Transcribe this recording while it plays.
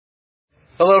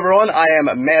Hello everyone, I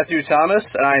am Matthew Thomas,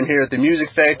 and I am here at the Music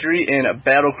Factory in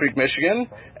Battle Creek, Michigan,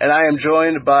 and I am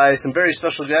joined by some very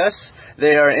special guests.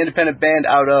 They are an independent band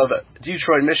out of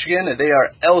Detroit, Michigan. They are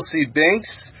Elsie Binx.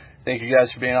 Thank you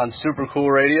guys for being on Super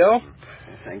Cool Radio.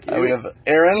 Thank you. We have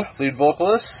Aaron, lead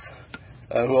vocalist.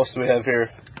 Who else do we have here?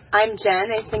 I'm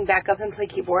Jen. I sing backup and play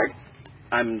keyboard.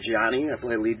 I'm Johnny. I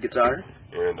play lead guitar.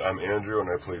 And I'm Andrew, and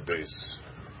I play bass.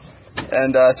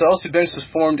 And so Elsie Binx was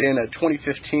formed in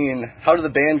 2015. How did the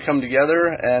band come together,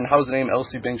 and how was the name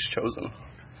Elsie Binx chosen?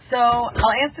 So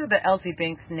I'll answer the Elsie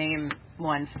Binx name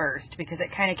one first, because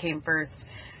it kind of came first.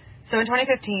 So in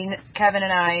 2015, Kevin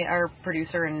and I, our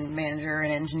producer and manager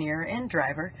and engineer and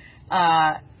driver,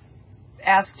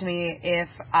 asked me if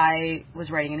I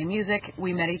was writing any music.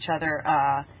 We met each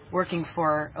other working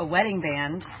for a wedding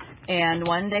band, and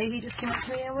one day he just came up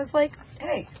to me and was like,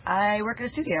 hey, I work at a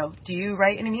studio. Do you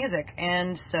write any music?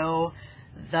 And so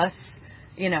thus,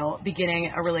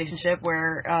 beginning a relationship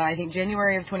where I think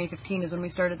January of 2015 is when we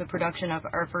started the production of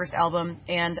our first album,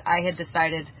 and I had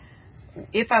decided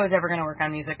if I was ever going to work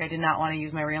on music, I did not want to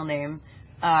use my real name.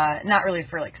 Not really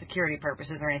for security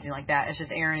purposes or anything like that. It's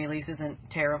just Aaron Elise isn't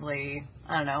terribly,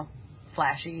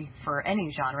 flashy for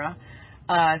any genre.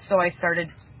 So I started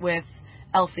with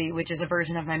Elsie, which is a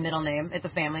version of my middle name. It's a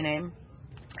family name.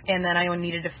 And then I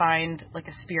needed to find a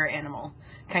spirit animal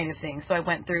kind of thing. So I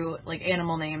went through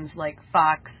animal names like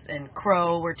Fox and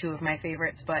Crow were two of my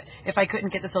favorites. But if I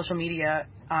couldn't get the social media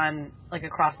on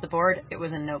across the board, it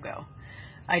was a no-go.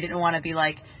 I didn't want to be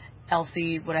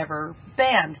Elsie whatever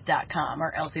band.com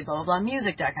or Elsie blah blah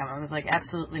music.com. I was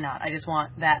absolutely not. I just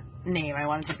want that name. I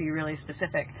wanted to be really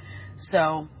specific.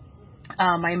 So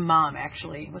my mom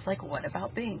actually was what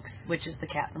about Binx, which is the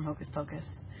cat from Hocus Pocus,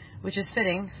 which is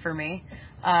fitting for me.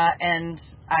 And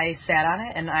I sat on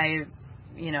it and I,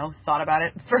 thought about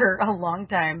it for a long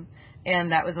time,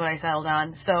 and that was what I settled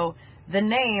on. So the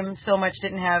name so much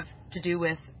didn't have to do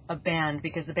with a band,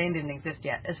 because the band didn't exist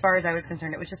yet. As far as I was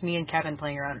concerned, it was just me and Kevin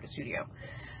playing around at the studio.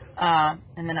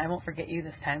 And then I won't forget you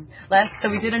this time. So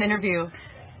we did an interview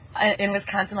in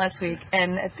Wisconsin last week,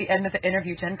 and at the end of the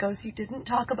interview, Jen goes, you didn't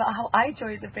talk about how I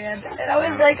joined the band. And I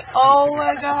was like, oh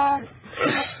my God.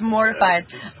 Mortified.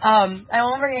 I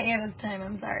won't forget you this time,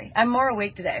 I'm sorry. I'm more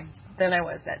awake today than I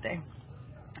was that day.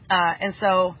 And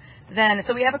so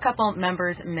we have a couple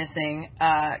members missing,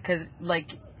 because like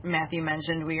Matthew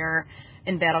mentioned, we are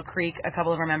in Battle Creek. A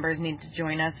couple of our members need to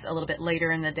join us a little bit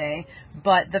later in the day.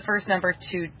 But the first member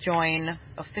to join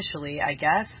officially, I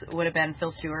guess, would have been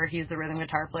Phil Stewart. He's the rhythm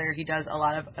guitar player. He does a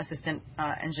lot of assistant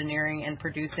engineering and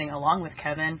producing along with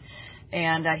Kevin.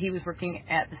 And he was working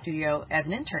at the studio as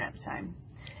an intern at the time.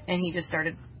 And he just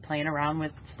started playing around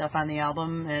with stuff on the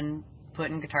album and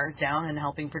putting guitars down and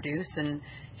helping produce. And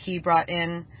he brought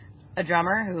in a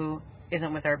drummer who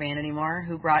isn't with our band anymore,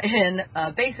 who brought in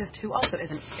a bassist who also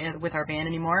isn't with our band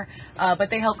anymore, but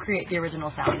they helped create the original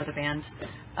sound of the band.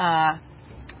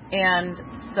 And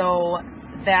so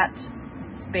that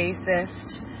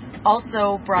bassist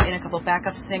also brought in a couple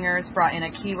backup singers, brought in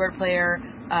a keyboard player,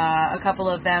 a couple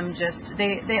of them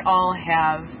they all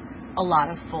have a lot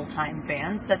of full-time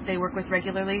bands that they work with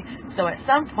regularly. So at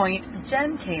some point,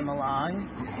 Jen came along,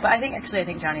 but I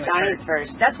think Johnny was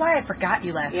first. That's why I forgot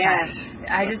you last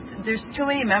time. There's too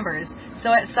many members.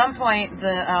 So at some point,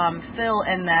 the Phil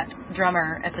and that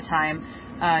drummer at the time,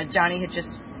 Johnny had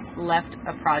just left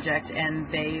a project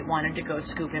and they wanted to go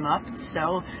scoop him up.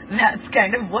 So that's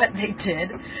kind of what they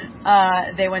did.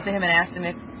 They went to him and asked him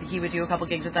if he would do a couple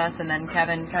gigs with us, and then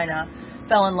Kevin kind of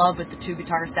fell in love with the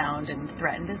two-guitar sound and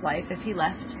threatened his life if he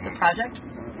left the project.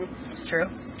 It's true.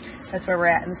 That's where we're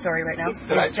at in the story right now.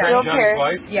 Did I threaten John's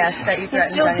wife? Yes, that you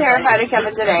threatened. He's still terrified of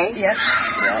Kevin today. Yes.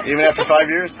 Even after 5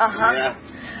 years? Uh-huh.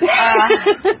 Yeah.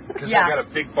 Because I got a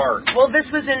big bark. Well, this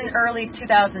was in early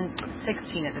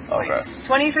 2016 at this point. Okay.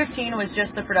 2015 was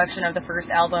just the production of the first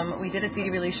album. We did a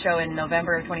CD release show in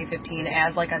November of 2015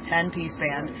 as a 10-piece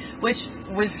band, which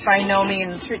was by no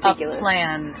means a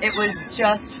plan. It was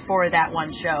just for that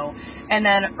one show. And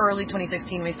then early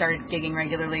 2016 we started gigging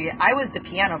regularly. I was the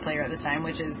piano player at the time,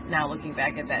 which is, now looking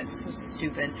back at that, so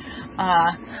stupid.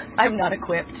 I'm not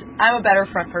equipped. I'm a better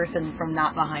front person from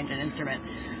not behind an instrument.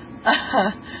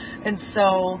 And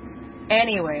so,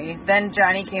 anyway, then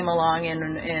Johnny came along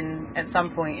in at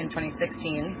some point in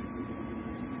 2016.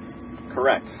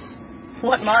 Correct.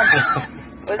 What month?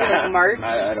 Was it March?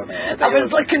 I don't know. I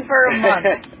was looking for a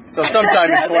month. So sometime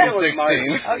in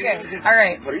 2016. Okay, all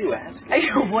right. What are you asking?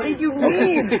 What do you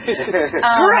mean?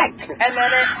 Correct.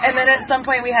 And then at some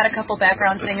point we had a couple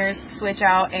background singers switch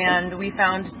out, and we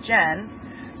found Jen.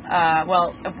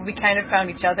 well, we kind of found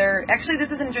each other. Actually, this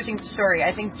is an interesting story.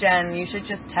 I think, Jen, you should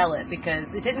just tell it because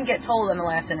it didn't get told in the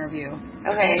last interview.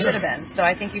 Okay. It should have been. So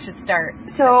I think you should start.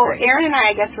 So Aaron and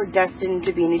I guess, were destined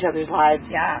to be in each other's lives.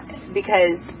 Yeah.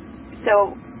 Because,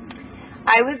 so,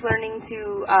 I was learning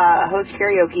to host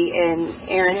karaoke, and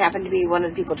Aaron happened to be one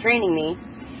of the people training me.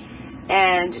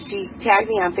 And she tagged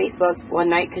me on Facebook one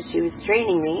night because she was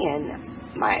training me,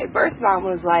 and my birth mom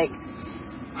was like,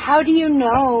 how do you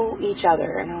know each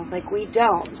other? And I was like, we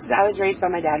don't. So I was raised by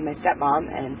my dad and my stepmom,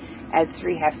 and I had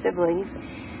 3 half-siblings.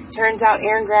 Turns out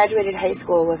Erin graduated high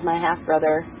school with my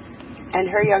half-brother, and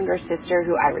her younger sister,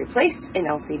 who I replaced in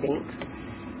Elsie Binx,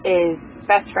 is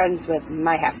best friends with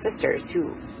my half-sisters,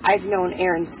 who I've known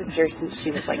Erin's sister since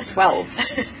she was like 12.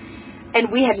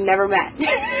 And we had never met.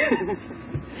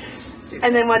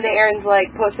 And then one day Erin's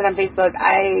like, posted on Facebook,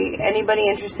 anybody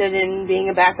interested in being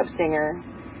a backup singer?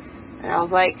 And I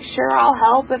was like, sure, I'll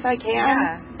help if I can.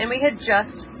 Yeah. And we had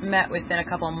just met within a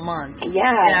couple months.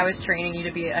 Yeah. And I was training you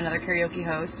to be another karaoke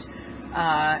host.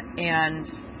 And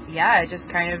yeah, it just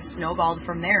kind of snowballed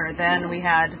from there. Then we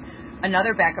had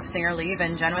another backup singer leave,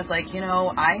 and Jen was like,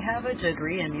 I have a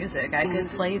degree in music. I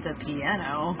could play the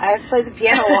piano. I've played the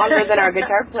piano longer than our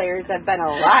guitar players have been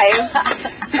alive.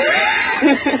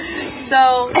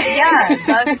 So,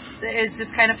 yeah, it's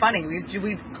just kind of funny.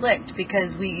 We've clicked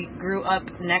because we grew up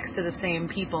next to the same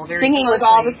people. Singing with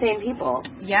all the same people.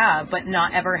 Yeah, but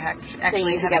not ever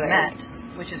actually having met,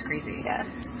 which is crazy. Yeah.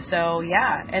 So,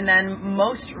 yeah. And then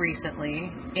most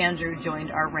recently, Andrew joined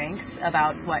our ranks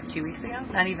about, 2 weeks ago?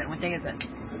 Not even. What day is it?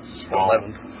 It's the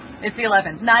 11th. It's the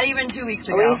 11th. Not even 2 weeks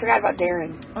ago. Oh, we forgot about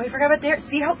Darren. Oh, we forgot about Darren.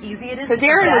 See how easy it is? So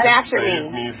Darren was after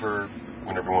Save me. me for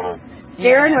whenever you want to.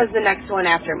 Darren was the next one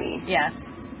after me. Yes.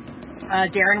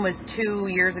 Darren was 2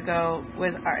 years ago,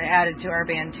 was added to our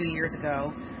band 2 years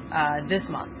ago, this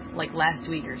month, like last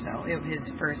week or so. His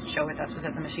first show with us was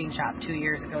at the Machine Shop 2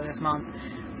 years ago this month.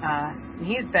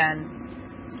 He's been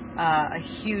a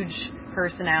huge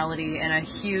personality and a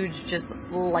huge just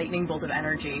lightning bolt of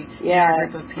energy in our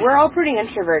group of people. We're all pretty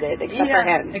introverted, except for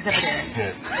him. Except for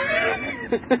Darren.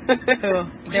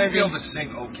 Who should be able to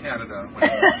sing "Oh Canada" when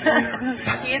I'm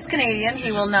singing. He is Canadian.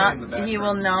 He will not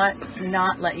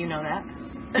let you know that.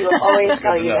 He will always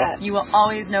tell you that. You will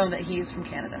always know that he is from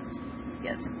Canada.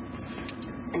 Yes.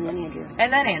 And then Andrew.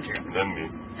 And then Andrew. And then me.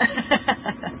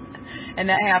 And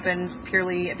that happened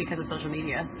purely because of social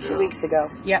media. 2 weeks ago.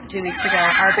 Yep, 2 weeks ago.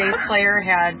 Our bass player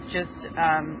had just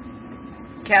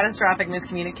catastrophic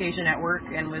miscommunication at work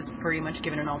and was pretty much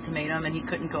given an ultimatum, and he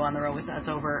couldn't go on the road with us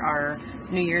over our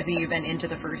New Year's Eve and into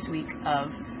the first week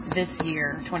of this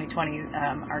year, 2020,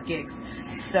 our gigs.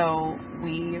 So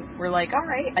we were like, all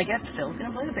right, I guess Phil's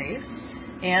going to play the bass,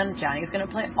 and Johnny's going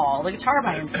to play all the guitar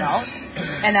by himself.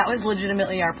 And that was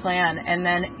legitimately our plan. And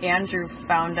then Andrew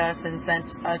found us and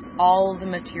sent us all the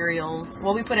materials.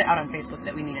 Well, we put it out on Facebook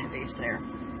that we needed a bass player.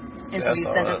 And so he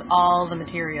sent us all the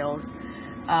materials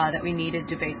that we needed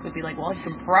to basically be like, well, he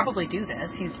can probably do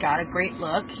this. He's got a great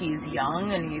look. He's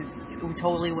young, and he's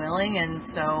totally willing. And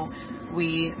so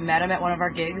we met him at one of our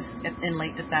gigs in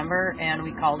late December, and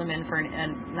we called him in for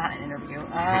not an interview,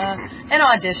 an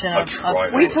audition.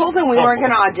 We told him we weren't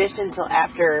going to audition until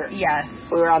after we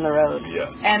were on the road.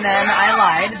 Yes. And then I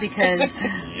lied because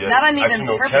not on even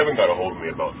purpose. Kevin got a hold of me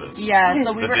about this. Yeah,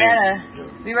 so we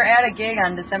were at a gig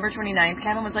on December 29th.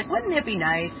 Kevin was like, wouldn't it be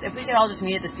nice if we could all just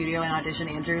meet at the studio and audition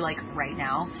Andrew, like, right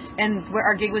now? And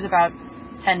our gig was about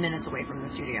 10 minutes away from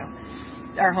the studio.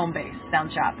 Our home base, Sound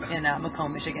Shop in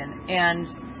Macomb, Michigan. And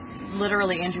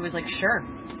literally Andrew was like, sure.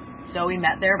 So we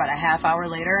met there about a half hour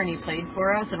later, and he played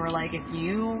for us, and we're like, if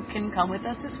you can come with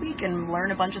us this week and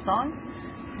learn a bunch of songs,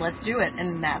 let's do it.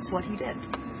 And that's what he did.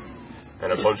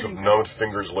 And a bunch of numbed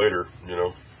fingers later,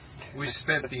 We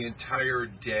spent the entire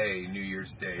day, New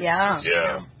Year's Day,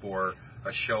 for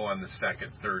a show on the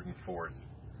 2nd, 3rd, and 4th.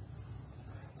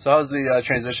 So how's the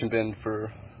transition been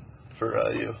for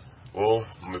you? Well,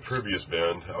 my previous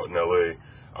band out in LA,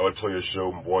 I would play a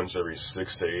show once every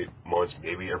 6 to 8 months,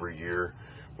 maybe every year.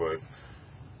 But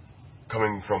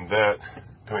coming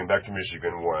back to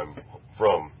Michigan, where I'm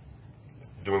from,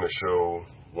 doing a show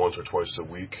once or twice a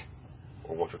week,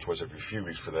 or once or twice every few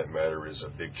weeks for that matter, is a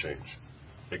big change.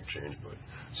 Big change, but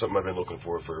something I've been looking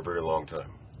for a very long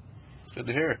time. It's good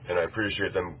to hear. And I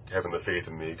appreciate them having the faith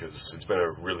in me, because it's been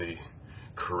a really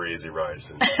crazy ride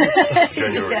since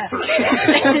January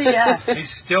 1st.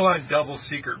 He's still on double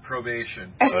secret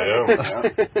probation. I am.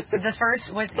 The first,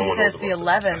 he says the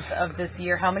 11th of this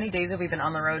year. How many days have we been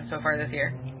on the road so far this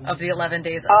year? Of the 11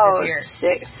 days of this year?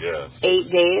 6. Yes.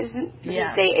 8 days? Did you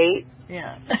say 8?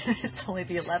 Yeah. It's only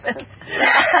the 11th.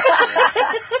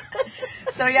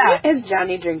 So yeah. As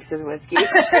Johnny drinks his whiskey.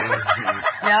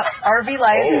 Yep, RV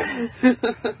life.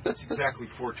 It's exactly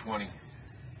 4:20.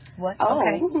 What? Oh.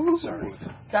 Okay. Sorry.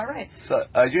 It's all right. So,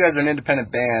 you guys are an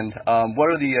independent band.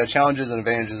 What are the challenges and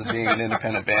advantages of being an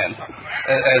independent band?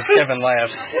 As Kevin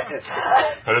laughs.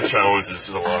 The challenges is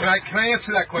a lot. Can I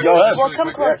answer that question? Go ahead. Well,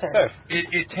 come quickly? closer.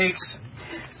 It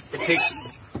takes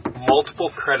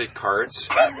multiple credit cards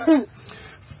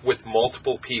with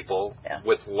multiple people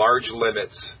with large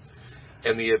limits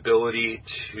and the ability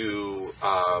to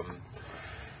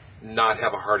not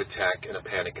have a heart attack and a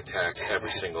panic attack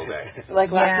every single day.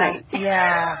 Like last night.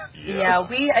 Yeah.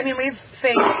 We've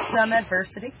faced some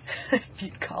adversity, if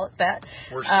you'd call it that.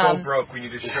 We're so broke, we need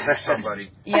to sugar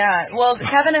somebody. Yeah. Well,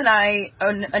 Kevin and I,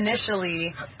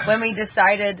 initially, when we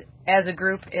decided as a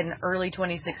group in early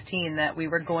 2016 that we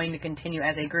were going to continue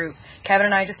as a group, Kevin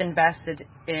and I just invested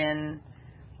in,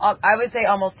 I would say,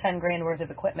 almost $10,000 worth of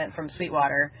equipment from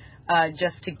Sweetwater,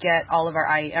 just to get all of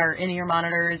our in-ear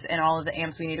monitors and all of the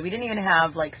amps we needed. We didn't even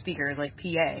have like speakers, like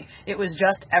PA. It was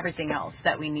just everything else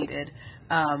that we needed.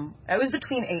 It was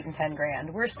between $8,000 and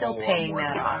 $10,000. We're still paying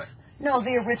that off. No,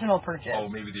 the original purchase. Oh,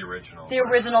 maybe the original. The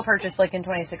original purchase, like in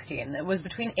 2016. It was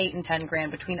between $8,000 and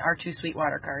 $10,000 between our two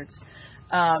Sweetwater cards.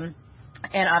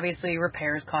 And obviously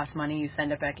repairs cost money. You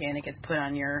send it back in, it gets put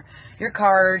on your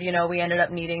card. You know, we ended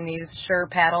up needing these Shure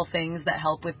paddle things that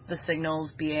help with the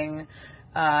signals being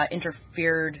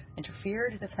interfered.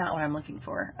 That's not what I'm looking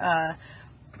for.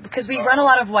 Because we run a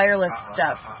lot of wireless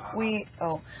stuff. We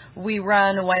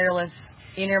run wireless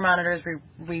in-ear monitors.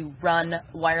 We run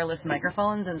wireless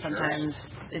microphones, and sometimes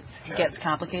it gets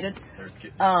complicated.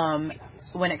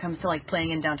 When it comes to like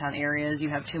playing in downtown areas, you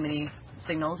have too many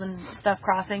signals and stuff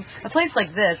crossing. A place like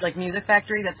this, like Music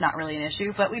Factory, that's not really an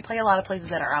issue, but we play a lot of places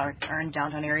that are in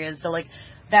downtown areas, so like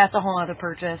that's a whole other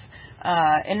purchase,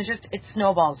 and it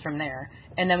snowballs from there.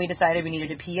 And then we decided we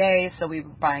needed a PA, so we were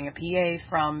buying a PA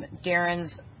from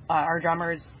Darren's, our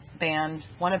drummer's band,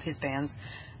 one of his bands,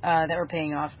 that were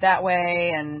paying off that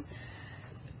way. And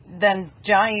then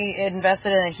Johnny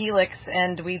invested in a Helix,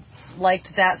 and we liked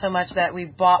that so much that we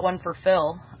bought one for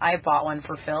Phil. I bought one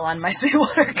for Phil on my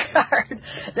Sweetwater card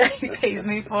that he pays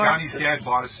me for. Johnny's dad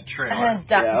bought us a trailer.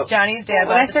 Johnny's dad When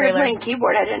bought I us a started trailer. playing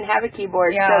keyboard, I didn't have a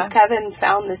keyboard, Yeah. so Kevin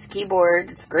found this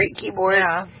keyboard. It's a great keyboard.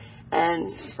 Yeah.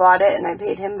 And bought it, and I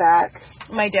paid him back.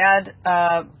 My dad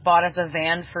bought us a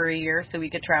van for a year so we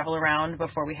could travel around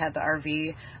before we had the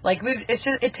RV. Like,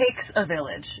 it takes a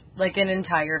village, like an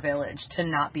entire village, to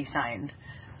not be signed.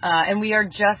 And we are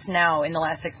just now, in the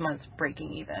last 6 months,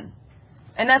 breaking even.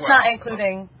 And that's not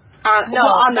including... on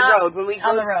the road. When we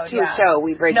go to a show,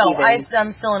 we break even. No,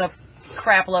 I'm still in a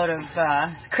crap load of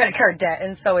credit card debt,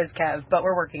 and so is Kev, but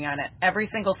we're working on it. Every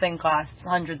single thing costs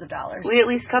hundreds of dollars. We at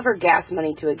least cover gas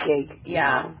money to a gig.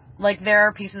 Yeah. know? Like, there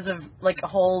are pieces of, like,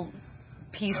 whole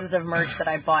pieces of merch that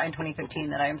I bought in 2015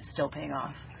 that I am still paying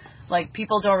off. Like,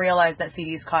 people don't realize that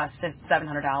CDs cost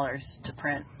 $700 to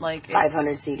print. Like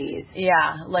 500 CDs.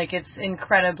 Yeah, like it's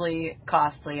incredibly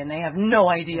costly, and they have no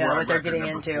idea what they're getting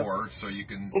into. 4, so you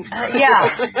can.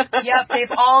 Yep,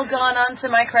 they've all gone onto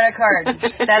my credit card.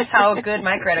 That's how good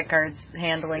my credit card's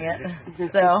handling it.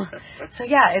 So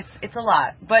yeah, it's a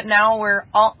lot. But now we're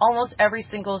almost every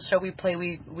single show we play,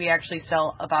 we actually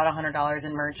sell about $100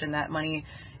 in merch, and that money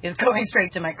is going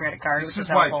straight to my credit card. This which is is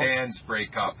why helpful. bands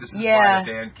break up. This is why a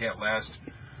band can't last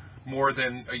more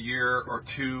than a year or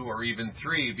 2 or even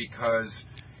 3, because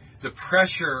the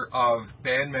pressure of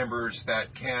band members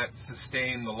that can't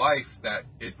sustain the life that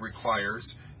it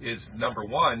requires is number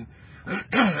 1,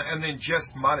 and then just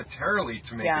monetarily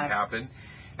to make it happen.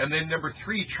 And then number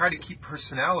 3, try to keep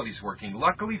personalities working.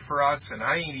 Luckily for us, and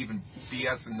I ain't even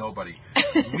BSing nobody,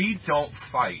 we don't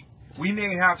fight. We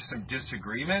may have some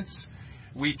disagreements.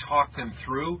 We talk them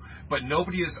through, but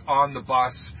nobody is on the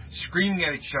bus screaming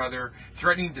at each other,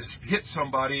 threatening to hit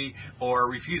somebody, or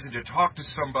refusing to talk to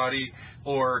somebody,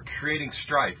 or creating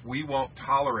strife. We won't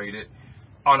tolerate it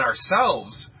on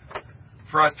ourselves,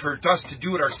 for us to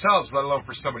do it ourselves, let alone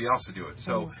for somebody else to do it.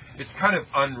 So it's kind of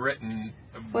unwritten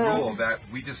rule that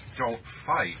we just don't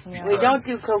fight. Yeah. We don't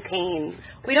do cocaine.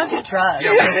 We don't do drugs.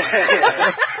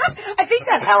 I think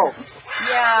that helps.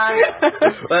 Yeah.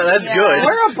 Well, that's good.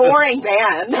 We're a boring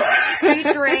band.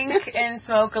 We drink and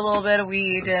smoke a little bit of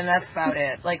weed, and that's about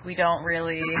it. Like, we don't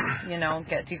really,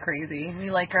 get too crazy. We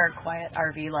like our quiet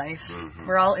RV life. Mm-hmm.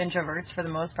 We're all introverts for the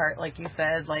most part, like you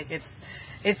said. Like,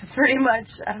 it's pretty much,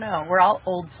 I don't know, we're all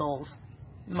old souls.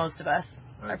 Most of us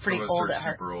are pretty old at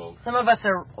heart. Old. Some of us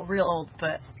are real old,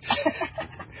 but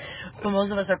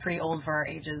most of us are pretty old for our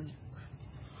ages.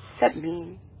 Except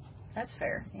me. That's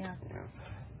fair, yeah.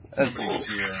 Somebody's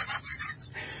here.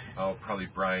 Oh, probably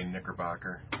Brian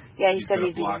Knickerbocker. Yeah, he He's said gonna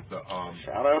he'd be block there. the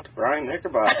Shout out to Brian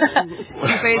Knickerbocker.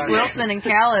 Two-Face Wilson and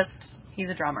Callis. He's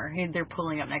a drummer. They're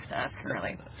pulling up next to us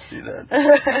currently. See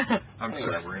that? I'm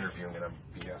sorry, we're interviewing and I'm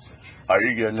BSing. Oh,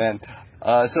 you're good, man.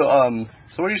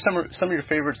 So what are some of your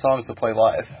favorite songs to play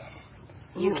live?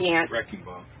 You can't. Wrecking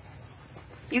Ball.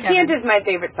 You Kevin. Can't is my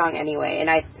favorite song anyway,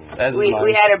 and We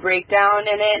we had a breakdown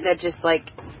in it that just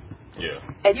like Yeah.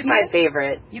 it's You my Can't?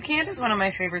 favorite. You Can't is one of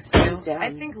my favorites too. Yeah.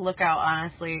 I think Lookout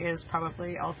honestly is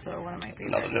probably also one of my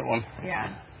favorites. Another good one.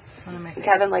 Yeah, it's one of my favorites.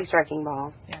 Kevin likes Wrecking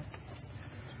Ball. Yes.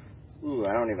 Ooh,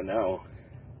 I don't even know.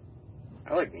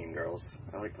 I like Mean Girls.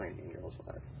 I like playing Mean Girls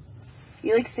live.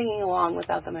 You like singing along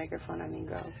without the microphone, I mean,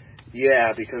 girls.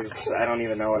 Yeah, because I don't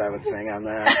even know what I would sing on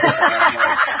that.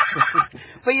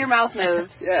 But your mouth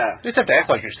moves. Yeah. You just have to act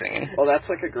like you're singing. Well, that's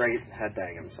like a great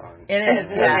headbanging song. It is.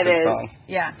 Yeah, it Good is. song.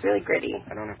 Yeah. It's really gritty.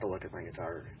 I don't have to look at my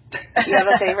guitar. You have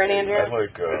a favorite, Andrew? I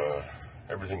like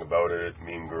everything about it,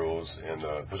 Mean Girls, and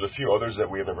there's a few others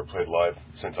that we have never played live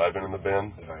since I've been in the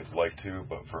band that I'd like to,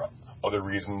 but for other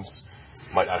reasons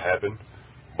might not happen.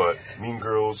 But Mean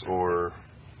Girls or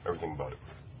everything about it.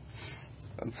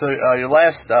 And so your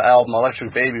last album,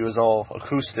 Electric Baby, was all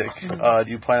acoustic.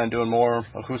 Do you plan on doing more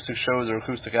acoustic shows or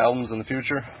acoustic albums in the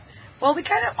future? Well, we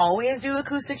kind of always do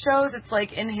acoustic shows. It's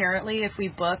like inherently if we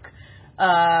book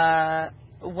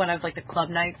one of like the club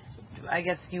nights, I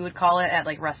guess you would call it, at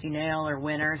like Rusty Nail or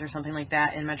Winners or something like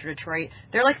that in Metro Detroit,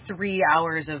 they're like 3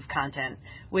 hours of content,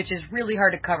 which is really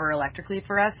hard to cover electrically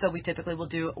for us. So we typically will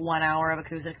do 1 hour of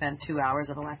acoustic, then 2 hours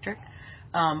of electric.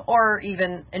 Or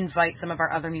even invite some of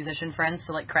our other musician friends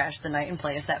to like crash the night and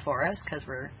play a set for us because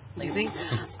we're lazy.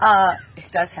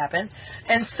 It does happen.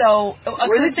 And so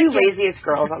We're the two laziest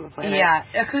girls on the planet. Yeah,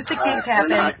 acoustic gigs happen.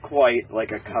 We're not quite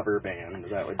like a cover band.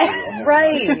 That would be a whole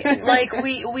Right. nother- Like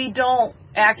we don't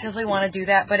actively want to do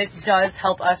that, but it does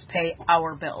help us pay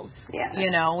our bills. Yeah. You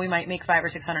know, we might make $500 or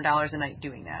 $600 a night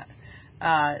doing that.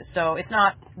 So it's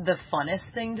not the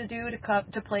funnest thing to do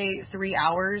to play 3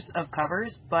 hours of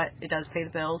covers, but it does pay the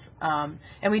bills.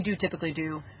 And we do typically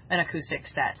do an acoustic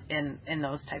set in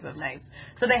those type of nights.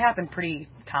 So they happen pretty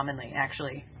commonly,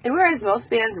 actually. And whereas most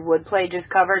bands would play just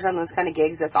covers on those kind of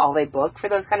gigs, that's all they book for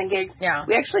those kind of gigs. Yeah.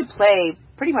 We actually play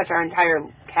pretty much our entire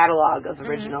catalog of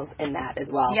originals in that as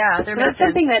well. Yeah, so they're that's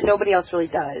something that nobody else really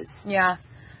does. Yeah.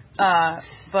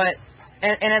 But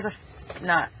as a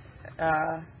not.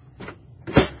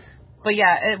 But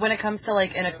yeah, when it comes to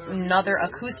like another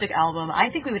acoustic album, I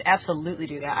think we would absolutely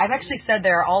do that. I've actually said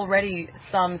there are already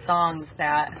some songs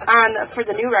that For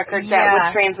the new record, that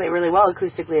would translate really well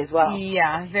acoustically as well.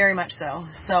 Yeah, very much so.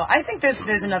 So I think that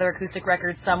there's another acoustic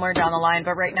record somewhere down the line,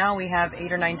 but right now we have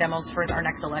 8 or 9 demos for our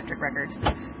next electric record.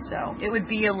 So it would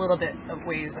be a little bit of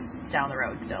ways down the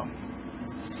road still.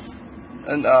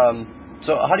 And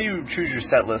so how do you choose your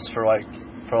set list for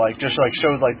just like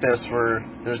shows like this where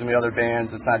there's gonna be other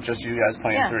bands? It's not just you guys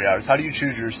playing 3 hours. How do you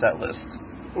choose your set list?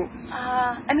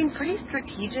 I mean, pretty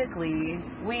strategically.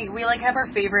 We like have our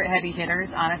favorite heavy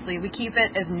hitters. Honestly, we keep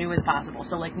it as new as possible.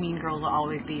 So like Mean Girls will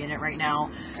always be in it right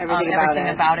now. Everything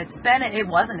about it's been. It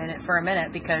wasn't in it for a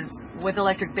minute because with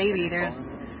Electric Baby, there's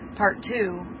part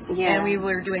 2, and we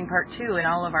were doing part 2 in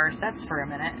all of our sets for a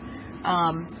minute.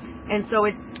 And so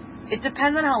it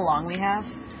depends on how long we have.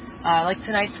 Like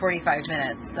tonight's 45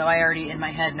 minutes, so I already in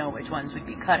my head know which ones we'd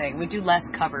be cutting. We do less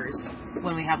covers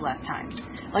when we have less time.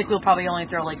 Like we'll probably only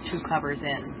throw like 2 covers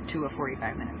in to a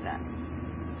 45-minute set.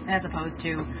 As opposed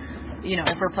to, you know,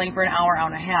 if we're playing for an hour, hour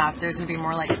and a half, there's going to be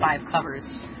more like 5 covers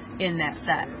in that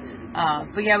set.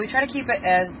 But yeah, we try to keep it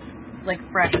as like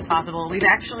fresh as possible. We've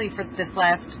actually, for this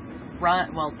last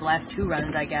run, well, the last 2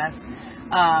 runs, I guess,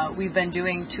 we've been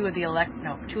doing 2 of the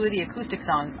acoustic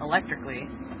songs electrically.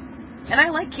 And I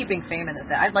like keeping Fame in the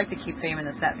set. I'd like to keep Fame in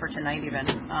the set for tonight even,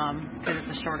 because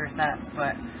it's a shorter set.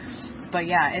 But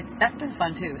yeah, that's been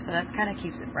fun too. So that kind of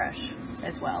keeps it fresh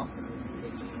as well.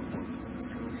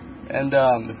 And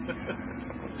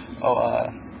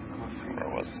where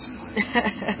was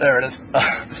it? There it is.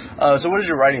 So what is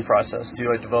your writing process? Do you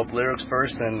like develop lyrics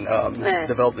first and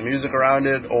develop the music around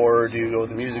it, or do you go with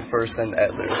the music first and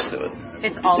add lyrics to it?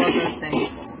 It's all of those things.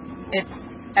 It's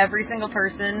every single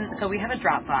person. So we have a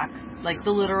Dropbox, like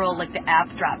the literal, like the app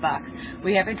Dropbox.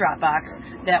 We have a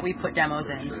Dropbox that we put demos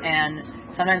in, and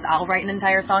sometimes I'll write an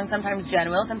entire song, sometimes Jen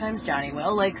will, sometimes Johnny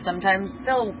will, like sometimes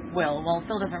Phil will. Well,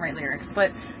 Phil doesn't write lyrics,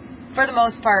 but for the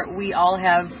most part, we all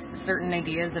have certain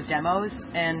ideas of demos,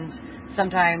 and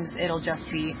sometimes it'll just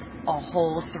be a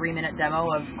whole 3-minute demo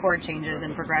of chord changes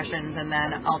and progressions, and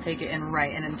then I'll take it and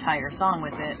write an entire song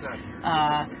with it.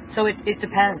 So it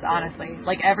depends, honestly.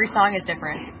 Like, every song is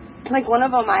different. Like, one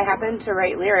of them, I happened to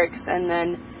write lyrics, and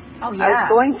then Oh, yeah. I was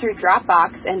going through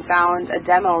Dropbox and found a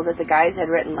demo that the guys had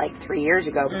written like 3 years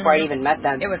ago before I even met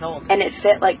them. It was old. And it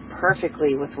fit like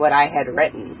perfectly with what I had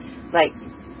written. Like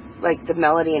the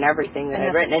melody and everything that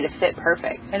I'd written, and it fit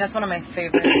perfect. And that's one of my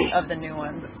favorites of the new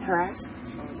ones. Harass?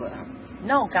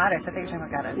 No, Goddess. I think you're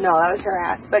talking about Goddess. No, that was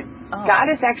Harass. But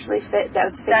Goddess actually fit.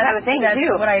 That's the kind of thing that's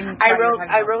too. What I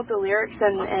wrote the lyrics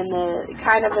and the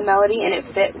kind of the melody, and it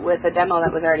fit with a demo that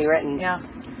was already written. Yeah.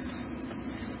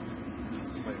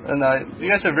 And you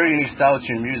guys have very unique styles to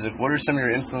your music. What are some of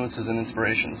your influences and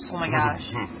inspirations? Oh my gosh.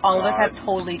 All of us have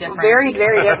totally different. Very,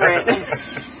 very different.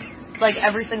 Like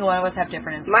every single one of us have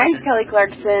different inspirations. Mine's Kelly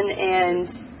Clarkson and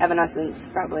Evanescence,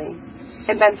 probably.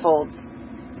 And Ben Folds.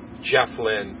 Jeff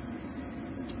Lynne.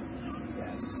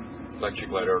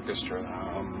 Electric Light Orchestra.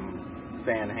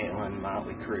 Van Halen,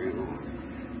 Motley Crue,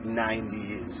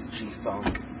 90s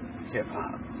G-Funk,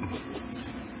 hip-hop.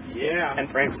 Yeah. And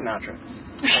Frank Sinatra.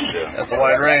 Yeah. That's a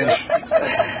wide range.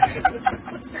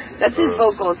 That's his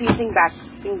vocals. He sings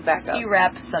back up. He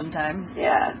raps sometimes.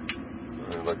 Yeah.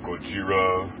 Like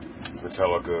Gojira,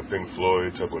 Metallica, Pink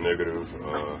Floyd, Type O Negative,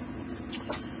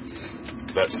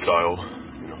 that style.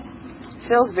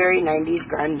 Phil's very 90s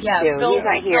grunge, yeah, too. He's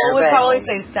not here, Phil would but... probably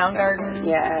say Soundgarden.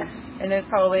 Yeah. And there's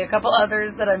probably a couple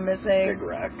others that I'm missing. Big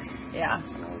Wreck. Yeah.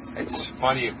 It's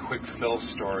funny, a quick Phil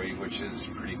story, which is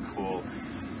pretty cool.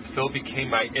 Phil became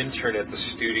my intern at the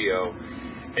studio,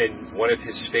 and one of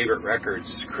his favorite records,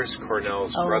 Chris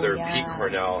Cornell's brother, Pete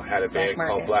Cornell, had a band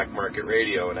called Black Market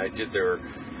Radio, and I did their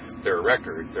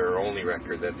record, their only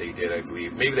record that they did, I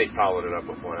believe. Maybe they followed it up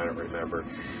with one, I don't remember.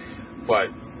 But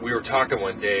we were talking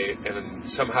one day, and then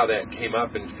somehow that came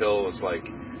up, and Phil was like,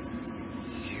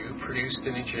 "You produced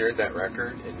and engineered that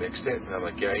record and mixed it?" And I'm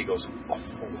like, "Yeah." He goes, "Oh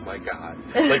my God!"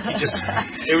 Like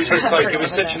it was just like it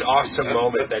was such an awesome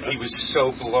moment that he was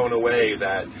so blown away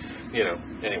that,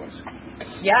 anyways.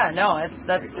 Yeah, no, that's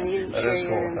that is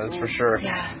cool. That's for sure.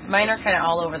 Yeah, mine are kind of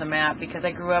all over the map because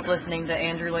I grew up listening to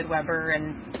Andrew Lloyd Webber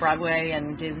and Broadway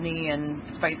and Disney and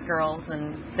Spice Girls,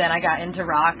 and then I got into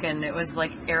rock, and it was like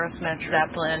Aerosmith,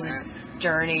 Zeppelin,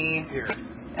 Journey,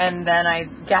 and then I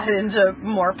got into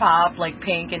more pop like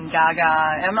Pink and Gaga.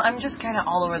 I'm just kind of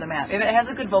all over the map. If it has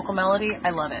a good vocal melody, I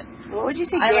love it. What would you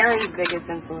say Darren's biggest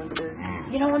influences?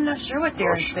 I'm not sure what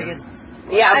Darren's biggest.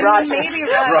 Yeah, Rush. Maybe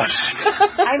Rush.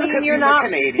 I mean, you're not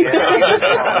Canadian.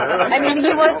 I mean,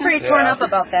 he was pretty torn up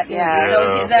about that.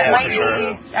 So that might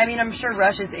sure. be. I mean, I'm sure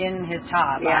Rush is in his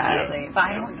top, obviously, but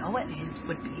I don't know what his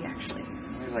would be actually.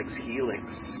 He likes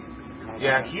Helix.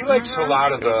 Yeah, he likes a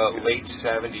lot of the late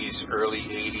 70s, early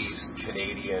 80s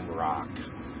Canadian rock.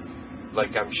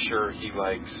 Like, I'm sure he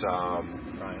likes,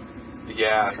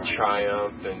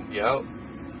 Triumph, and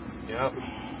yep.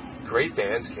 Great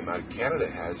bands came out. Canada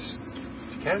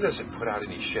doesn't put out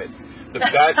any shit. The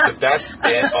best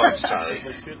band. Oh, I'm sorry.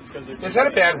 Is that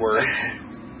a bad word?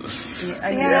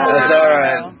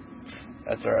 Yeah,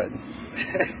 that's all right.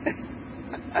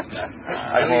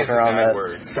 I walk around that.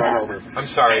 Start over. I'm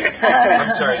sorry.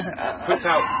 Puts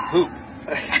out poop.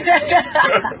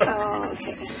 Oh,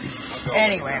 okay.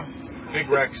 Anyway. Big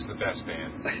Wreck's the best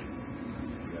band.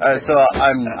 All right, so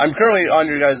I'm currently on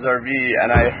your guys' RV,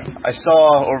 and I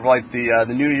saw over like the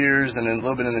New Year's and then a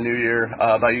little bit in the New Year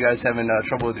about you guys having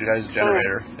trouble with your guys'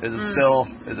 generator. Is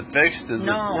it fixed?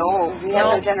 No, we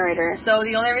have no generator. So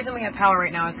the only reason we have power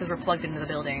right now is because we're plugged into the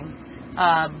building.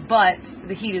 But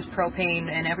the heat is propane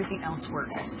and everything else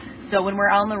works. So when we're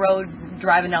on the road,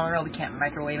 driving down the road, we can't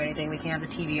microwave anything. We can't have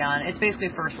the TV on. It's basically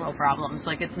first world problems.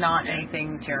 Like, it's not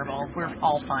anything terrible. We're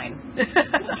all fine.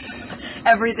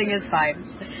 Everything is fine.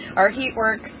 Our heat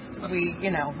works.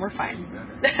 We're fine.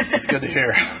 It's good to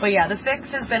hear. But yeah, the fix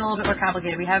has been a little bit more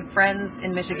complicated. We have friends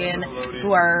in Michigan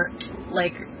who are,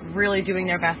 like, really doing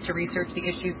their best to research the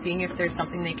issues, seeing if there's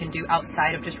something they can do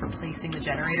outside of just replacing the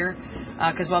generator.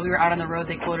 Because while we were out on the road,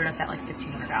 they quoted us at like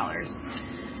 $1,500.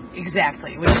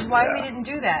 Exactly, which is why we didn't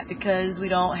do that, because we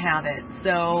don't have it.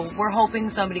 So we're hoping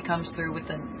somebody comes through with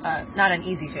not an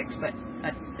easy fix, but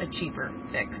a cheaper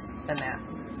fix than that.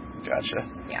 Gotcha.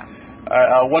 Yeah.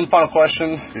 One final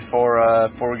question before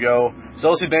we go. So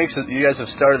Elsie Binx, you guys have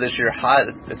started this year hot.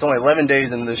 It's only 11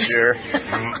 days into this year,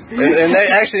 and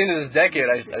actually into this decade,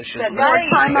 I should say.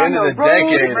 Into the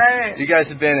decade. Right. You guys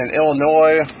have been in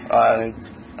Illinois,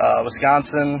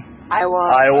 Wisconsin,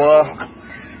 Iowa.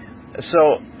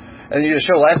 So, and you did a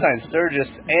show last night in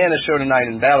Sturgis and a show tonight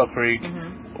in Battle Creek.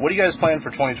 Mm-hmm. What are you guys planning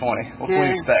for 2020? What can we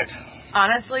expect?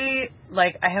 Honestly,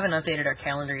 like, I haven't updated our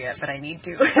calendar yet, but I need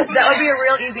to. That would be a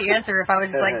real easy answer if I was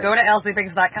just like, go to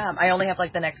elsiebinx.com. I only have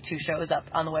like the next 2 shows up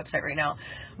on the website right now.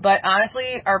 But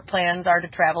honestly, our plans are to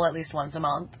travel at least once a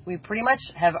month. We pretty much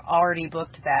have already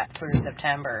booked that for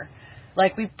September.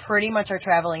 Like, we pretty much are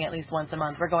traveling at least once a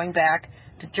month. We're going back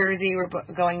to Jersey. We're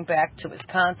going back to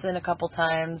Wisconsin a couple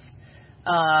times.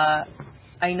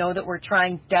 I know that we're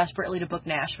trying desperately to book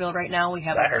Nashville right now. We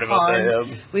have a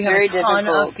ton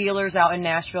of feelers out in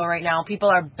Nashville right now. People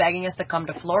are begging us to come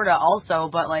to Florida also,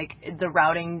 but like the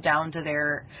routing down to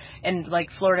there, and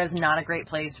like Florida is not a great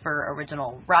place for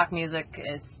original rock music.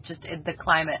 It's just the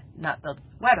climate, not the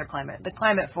weather climate. The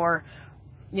climate for,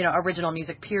 you know, original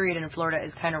music period in Florida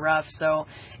is kind of rough. So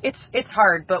it's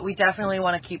hard, but we definitely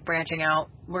want to keep branching out.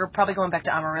 We're probably going back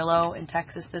to Amarillo in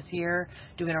Texas this year,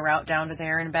 doing a route down to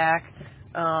there and back.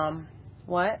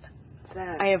 What? What's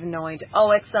that? I have no idea.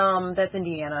 Oh, it's, that's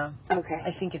Indiana. Okay.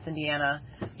 I think it's Indiana.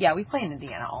 Yeah, we play in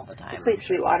Indiana all the time. We played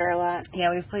Sweetwater a lot.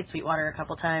 Yeah, we've played Sweetwater a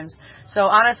couple times. So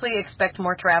honestly, expect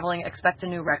more traveling. Expect a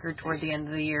new record toward the end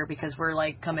of the year because we're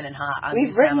like coming in hot on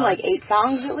We've written like 8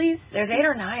 songs at least. There's 8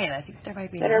 or 9. I think there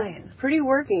might be that 9. Are pretty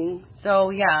working. So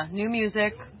yeah, new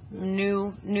music,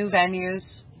 new venues.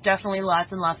 Definitely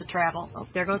lots and lots of travel. Oh,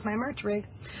 there goes my merch rig.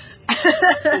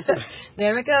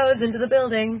 There it goes into the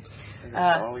building.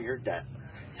 All your debt.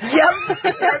 Yep.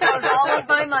 There goes all of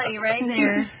my money right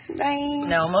there. Bye.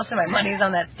 No, most of my money's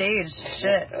on that stage.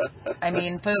 Shit. I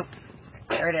mean, poop.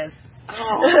 There it is.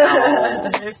 Oh.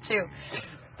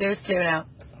 There's 2 now.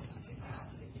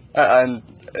 And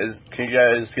can you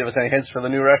guys give us any hints for the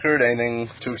new record? Anything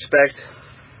to expect,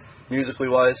 musically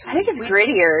wise? I think it's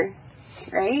grittier,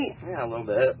 right? Yeah, a little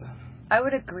bit. I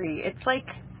would agree. It's like,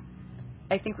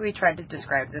 I think we tried to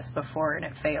describe this before and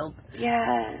it failed.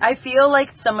 Yeah. I feel like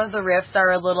some of the riffs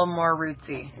are a little more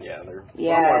rootsy. Yeah, they're a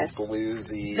little more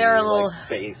bluesy. They're a little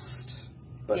based,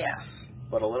 but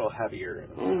a little heavier.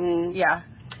 Mm-hmm. Yeah.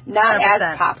 Not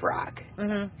 100%. as pop rock.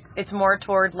 Mm-hmm. It's more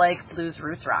toward like blues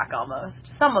roots rock almost.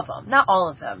 Some of them, not all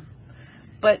of them,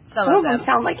 but some of them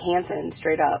sound like Hanson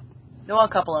straight up. Well, a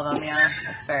couple of them, yeah,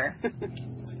 that's fair.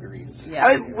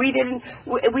 Yeah. We didn't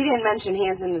mention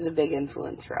Hanson as a big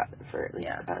influence for at least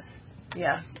us.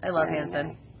 Yeah, I love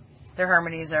Hanson. Their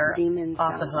harmonies are Demons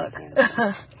off the hook.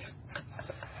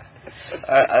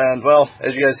 And well,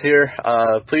 as you guys hear,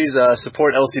 please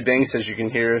support Elsie Binx, as you can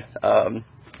hear.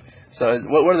 So,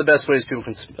 what are the best ways people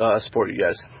can support you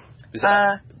guys?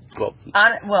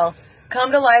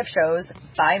 Come to live shows,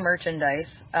 buy merchandise,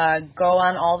 go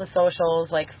on all the socials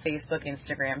like Facebook,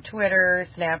 Instagram, Twitter,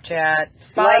 Snapchat,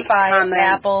 Spotify,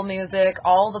 Apple Music,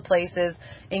 all the places.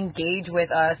 Engage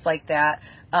with us like that.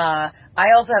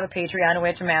 I also have a Patreon,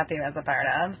 which Matthew is a part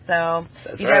of, so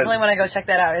definitely want to go check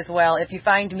that out as well. If you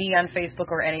find me on Facebook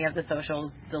or any of the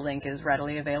socials, the link is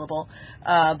readily available.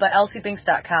 But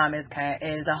elsiebinx.com is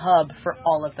a hub for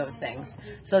all of those things.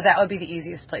 So that would be the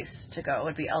easiest place to go. It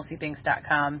would be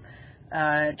elsiebinx.com.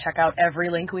 Check out every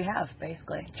link we have,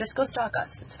 basically. Just go stalk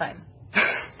us. It's fine.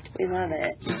 We love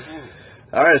it.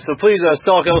 All right, so please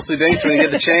stalk Elsie Binx when you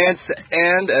get the chance.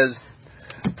 And as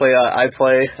I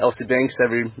play Elsie Binx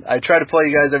I try to play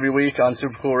you guys every week on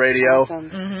Super Cool Radio. Awesome.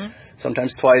 Mm-hmm.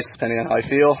 Sometimes twice, depending on how I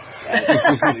feel.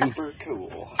 That's super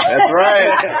cool. That's right.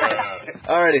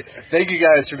 Alrighty. Thank you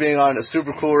guys for being on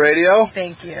Super Cool Radio.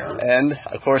 Thank you. And,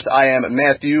 of course, I am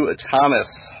Matthew Thomas.